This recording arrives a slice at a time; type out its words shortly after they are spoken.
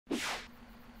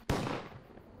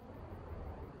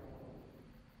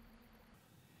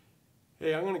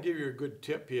Hey, I'm going to give you a good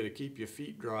tip here to keep your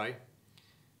feet dry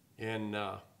and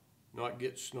not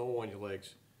get snow on your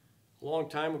legs. A long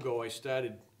time ago I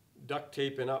started duct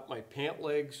taping up my pant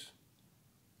legs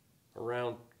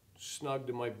around snug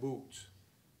to my boots,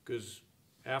 because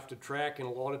after tracking,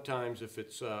 a lot of times if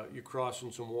it's you're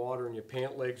crossing some water and your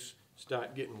pant legs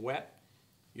start getting wet,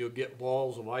 you'll get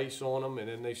balls of ice on them and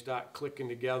then they start clicking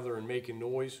together and making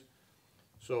noise.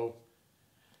 So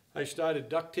I started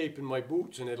duct taping my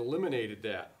boots and it eliminated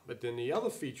that. But then the other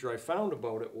feature I found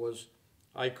about it was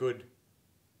I could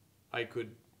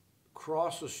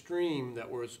cross a stream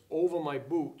that was over my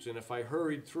boots, and if I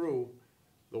hurried through,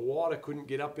 the water couldn't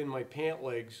get up in my pant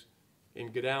legs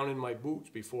and get down in my boots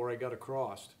before I got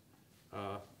across.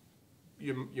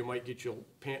 You might get your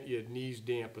knees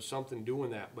damp or something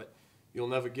doing that, but you'll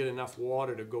never get enough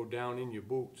water to go down in your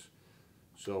boots.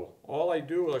 So all I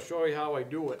do, I'll show you how I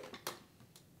do it.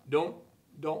 Don't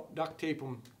duct tape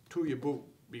them to your boot,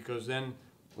 because then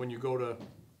when you go to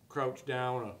crouch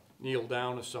down or kneel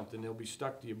down or something, they'll be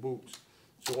stuck to your boots.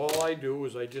 So all I do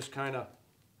is I just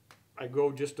I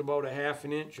go just about a ½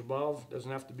 inch above,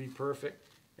 doesn't have to be perfect,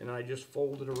 and I just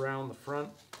fold it around the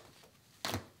front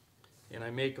and I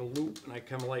make a loop and I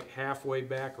come like halfway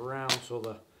back around,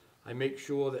 so I make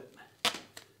sure that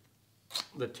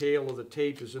the tail of the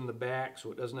tape is in the back so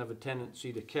it doesn't have a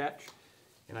tendency to catch.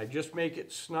 And I just make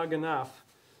it snug enough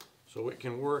so it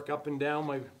can work up and down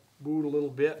my boot a little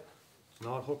bit. It's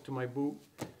not hooked to my boot.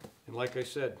 And like I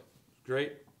said, it's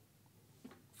great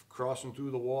for crossing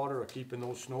through the water or keeping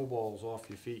those snowballs off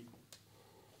your feet.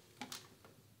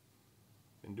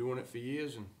 Been doing it for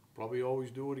years and probably always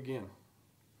do it again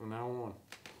from now on.